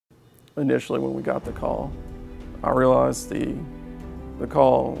Initially when we got the call, I realized the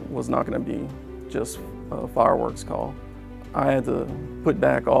call was not going to be just a fireworks call. I had to put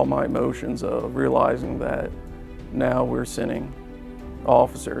back all my emotions of realizing that now we're sending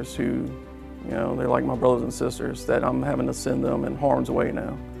officers who, you know, they're like my brothers and sisters, that I'm having to send them in harm's way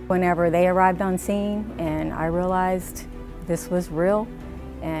now. Whenever they arrived on scene and I realized this was real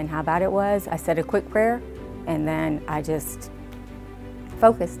and how bad it was, I said a quick prayer and then I just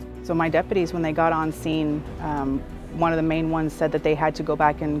focused. So my deputies, when they got on scene, one of the main ones said that they had to go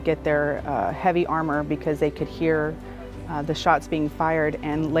back and get their heavy armor because they could hear the shots being fired,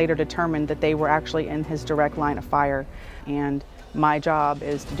 and later determined that they were actually in his direct line of fire. And my job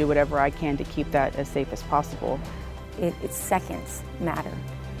is to do whatever I can to keep that as safe as possible. It's seconds matter.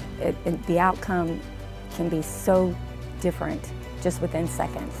 The outcome can be so different just within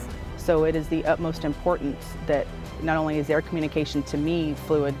seconds. So it is the utmost importance that not only is their communication to me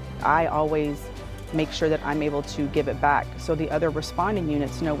fluid, I always make sure that I'm able to give it back so the other responding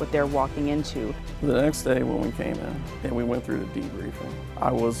units know what they're walking into. The next day when we came in and we went through the debriefing,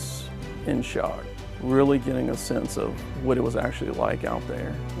 I was in shock, really getting a sense of what it was actually like out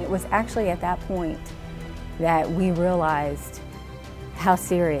there. It was actually at that point that we realized how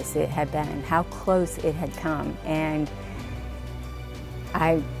serious it had been, how close it had come, and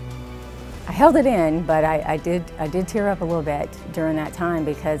I held it in, but I did tear up a little bit during that time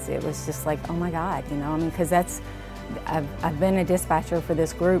because it was just like, oh my God, you know, I mean, because I've been a dispatcher for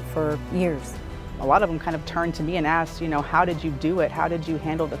this group for years. A lot of them kind of turned to me and asked, you know, how did you do it? How did you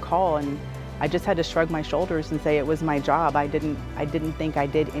handle the call? And I just had to shrug my shoulders and say it was my job. I didn't think I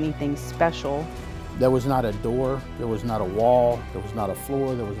did anything special. There was not a door, there was not a wall, there was not a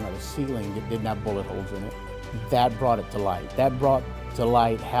floor, there was not a ceiling. It didn't have bullet holes in it. That brought it to light. That brought to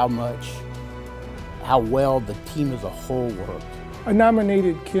light how well the team as a whole worked. I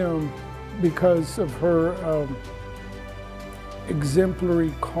nominated Kim because of her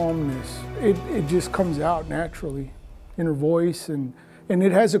exemplary calmness. It just comes out naturally in her voice, and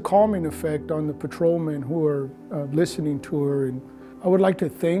it has a calming effect on the patrolmen who are listening to her. And I would like to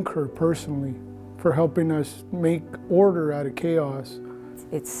thank her personally for helping us make order out of chaos.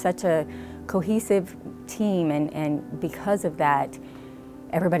 It's such a cohesive team, and because of that,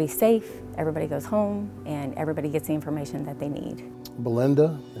 everybody's safe, everybody goes home, and everybody gets the information that they need.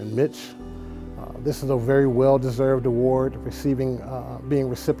 Belinda and Mitch, this is a very well-deserved award, being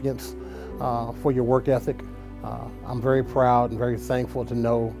recipients for your work ethic. I'm very proud and very thankful to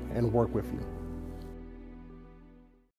know and work with you.